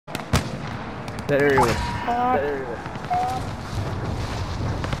That area was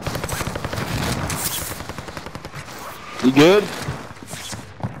You good?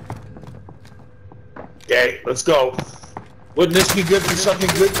 Okay, let's go. Wouldn't this be good for something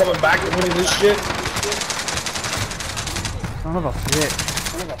good coming back and winning this shit? son of a bitch.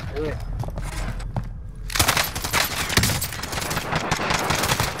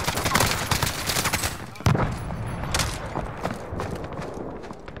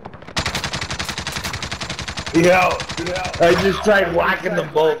 Yo, I just tried whacking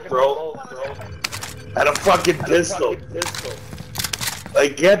them both, bro. At a fucking pistol.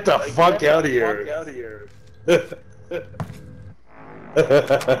 Like, get the fuck out of here. You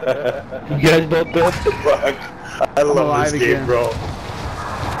guys both dead? Fuck. I love this game, bro.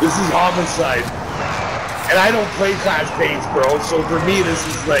 This is homicide. And I don't play fast pace, bro. So for me, this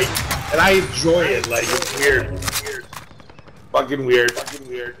is like, and I enjoy it. Like, it's weird. Fucking weird.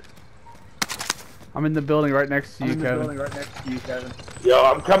 I'm in the building right next to you, Kevin. Yo,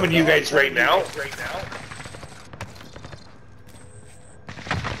 I'm coming to you guys right now.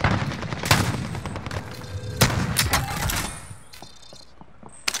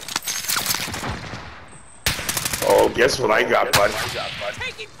 Oh, guess what I got, bud?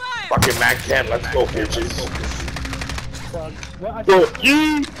 Fucking Mac 10, let's go, bitches.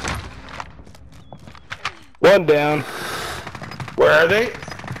 One down. Where are they?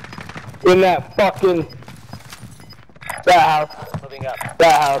 In that fucking... That house. Moving up.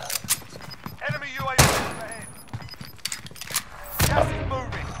 That house. Enemy UAV overhead. Gas is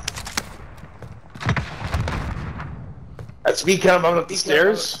moving. That's me coming up the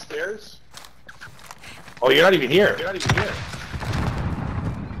stairs. Oh, you're not even here.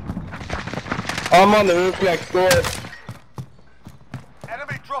 I'm on the roof next door.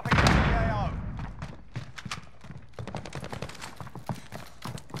 Enemy dropping into the AO.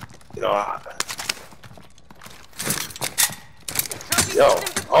 Yo,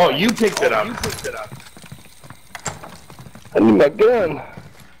 oh, you picked it up. I need my gun.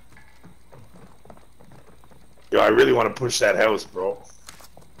 Yo, I really want to push that house, bro.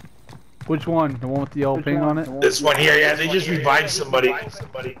 Which one? The one with the yellow ping on it? This one here, yeah, they just revived somebody.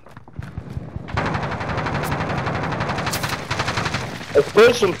 Let's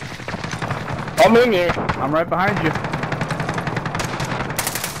push him. I'm in here. I'm right behind you.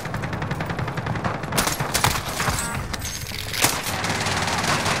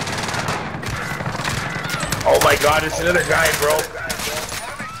 Oh my god, it's another guy, bro.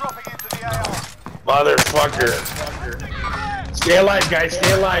 Enemy dropping into the AO. Motherfucker. Stay alive, guys,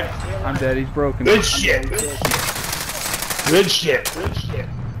 stay alive. I'm dead, he's broken. Good shit. Good shit.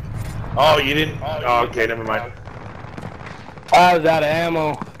 Oh, you didn't? Oh, okay, never mind. I was out of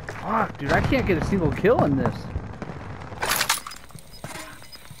ammo. Fuck, dude, I can't get a single kill in this.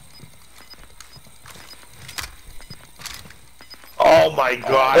 Oh my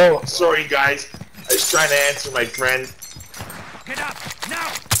god. Oh. Sorry, guys. I was trying to answer my friend. Get up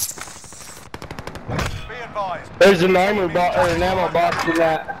now. Be advised. There's an armor box or an ammo box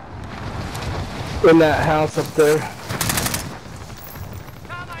in that house up there.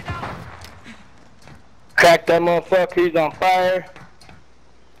 Crack that motherfucker, he's on fire.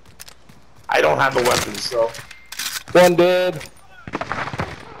 I don't have a weapon, so. One dead.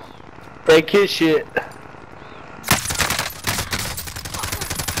 Take his shit.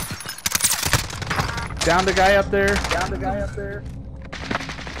 Down the guy up there.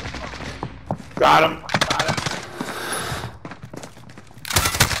 Got him.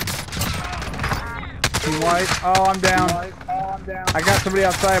 Team white. Oh, I'm down. I got somebody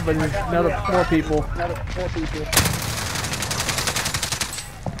outside, but there's another 4 people.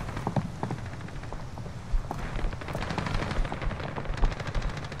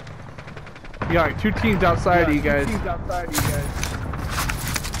 You got like 2 teams outside of you guys.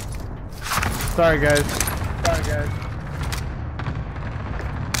 Sorry, guys.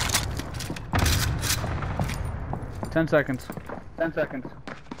 10 seconds.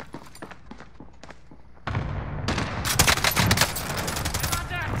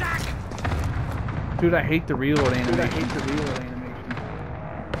 Dude, I hate the reload animation.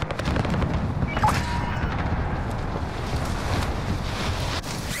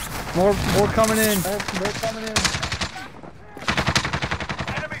 More coming in.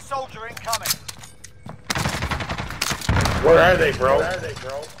 Enemy soldier incoming. Where are they, bro?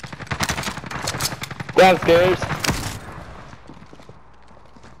 Downstairs.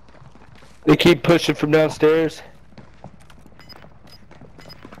 They keep pushing from downstairs.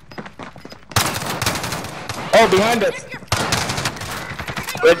 Oh, behind us.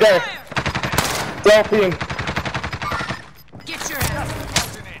 Right there. Selfie him. Get your ass.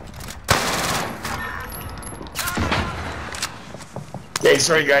 Okay,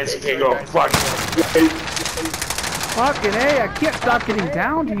 sorry guys. Okay, go. Fuck. Fucking A, I can't stop getting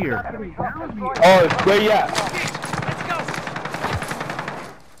down here. Oh, where you at?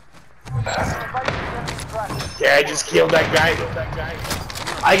 Yeah, I just killed that guy.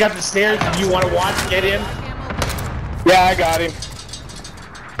 I got the stairs. Do you want to watch? Get in. Yeah, I got him.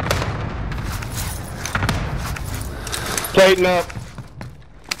 Plating up.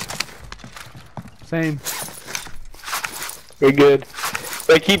 Same. We're good.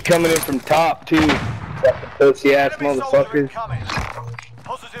 They keep coming in from top too. Fucking pussy ass Enemy soldier motherfuckers. incoming.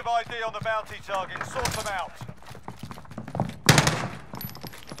 Positive ID on the bounty target. Sort them out.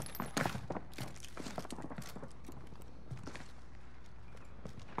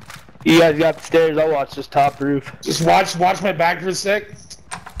 You guys got the stairs. I'll watch this top roof. Just watch my back for a sec.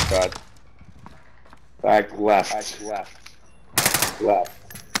 God. Back left. Left. Left.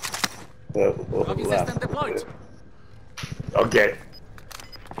 Okay.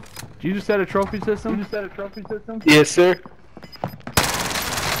 Did you just set a trophy system? Yes, sir.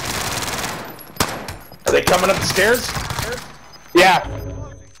 Are they coming up the stairs? Yeah. Get to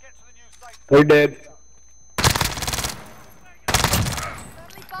the new safe. They're dead.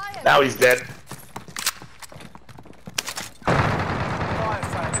 Now he's dead. Fire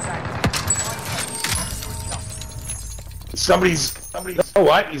sales active. Somebody's. Oh,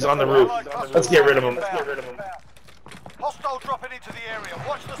 what? He's on the roof. Let's get rid of him. Hostile dropping into the area.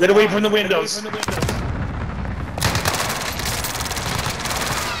 Watch the Get away skies. from the windows.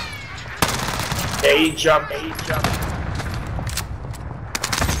 Hey, he jumped.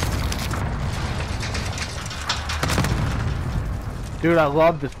 Dude, I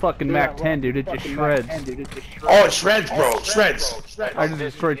love this fucking Mac 10, dude. It just shreds. Oh, it shreds, bro. Shreds. I just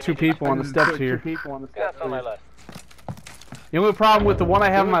destroyed 2 people on the steps here. The only problem with the one I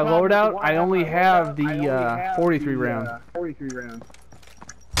have in my loadout, I only have the 43 round.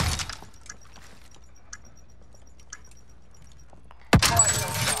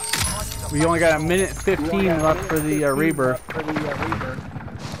 We only got a minute 15 left for the Rebirth.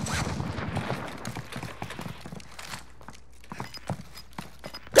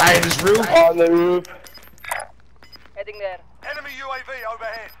 Guy in his roof. On the roof. Heading there. Enemy UAV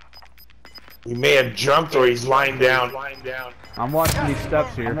overhead. He may have jumped or he's lying down. I'm watching these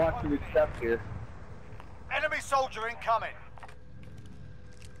steps here. Enemy soldier incoming.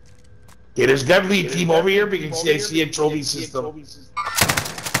 Okay, there's definitely a team over here because I see a trophy system.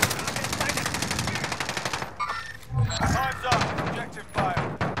 Time's up. Objective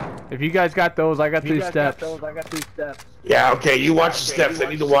failed. If you guys got those, I got 2 steps. Yeah, okay, you watch the steps. I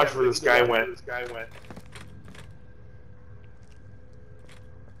need to watch where this guy went.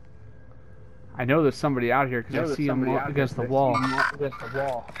 I know there's somebody out here because I see him against the wall.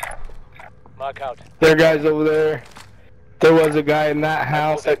 Mark out. There are guys over there. There was a guy in that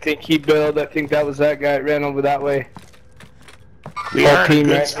house. I think he built. I think that was that guy that ran over that way. We Our are in a team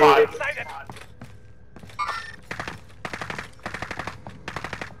good right spot. here.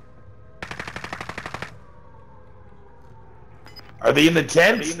 Are they in the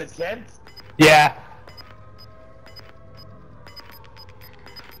tent? Yeah.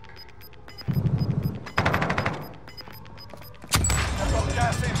 I've got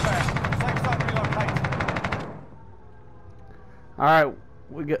gas inbound. Safe zone relocated. All right,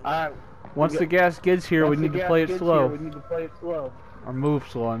 we get. Once the gas gets here, we need to play it slow. Or move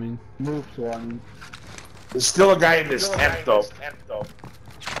slow. I mean. There's still a guy in this tent, though.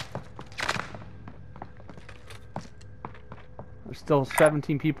 There's still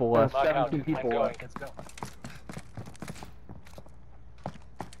 17 people left. Mark out. I'm going.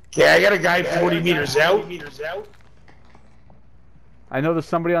 Okay, I got a guy 40 meters out. I know there's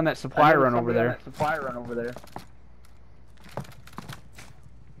somebody on that supply run over there.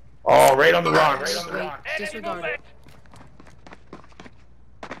 Oh, right on the rocks. Disregard.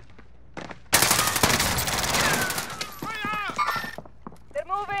 They're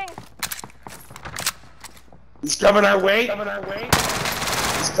moving. He's coming our way.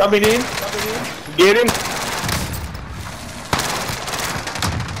 He's coming in. Get him.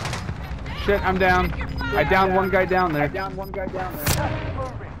 Shit, I'm down. I downed one guy down there. Get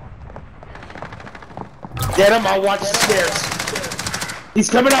him. I'll watch the stairs. He's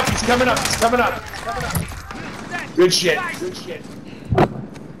coming up. Good shit.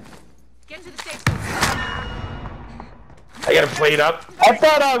 Get to the safe zone. I gotta play it up. I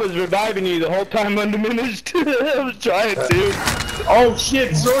thought I was reviving you the whole time undiminished. I was trying to. Oh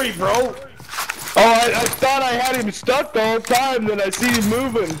shit, sorry bro. Oh, I thought I had him stuck the whole time, then I see him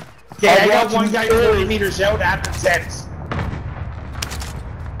moving. Okay, I got one guy 40 meters out at the tent.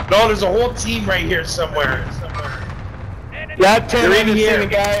 No, there's a whole team right here somewhere. Yeah, 10 They're in in here. the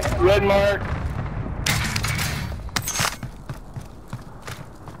guy. Red mark.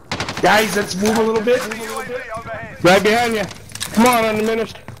 Guys, let's move a little bit. UAV overhead. Right behind you. Come on,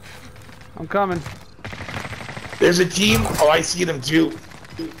 undiminished. I'm coming. There's a team. Oh, I see them too.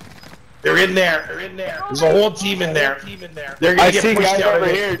 They're in there. There's a whole team in there. They're gonna I get see pushed guys out over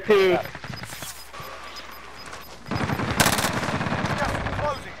of here too. Just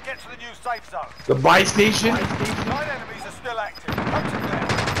closing. Get to the new safe zone. The buy station. 9 enemies are still active. Come to them.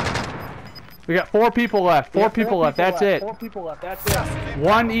 We got 4 people left. 4 people left. That's it.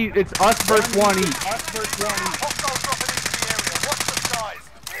 One each. It's us versus one each. Hostiles dropping into the area. Watch the skies.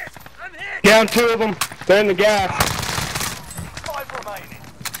 I'm hit. Down 2 of them. They're in the gas. 5 remaining.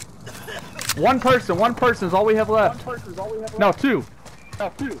 One person is all we have left. No, 2.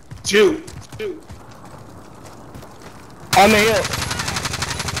 Two. On the hill.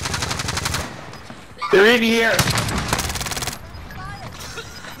 They're in here.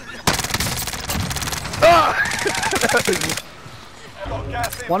 Got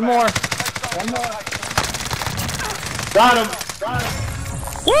gas in. One more. Got him.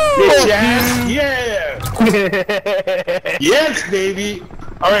 Bitch ass. Yeah. Yes, baby.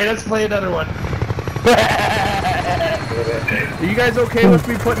 All right, let's play another one. Are you guys okay with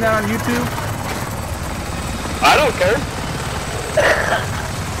me putting that on YouTube? I don't care.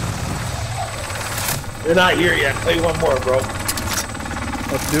 They're not here yet. Play one more, bro.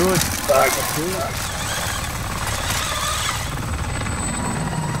 Let's do it.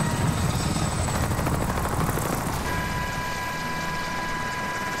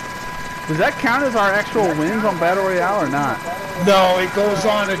 Does that count as our actual wins on Battle Royale or not? No, it goes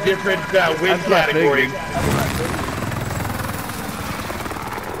on a different win That's what I category. figured.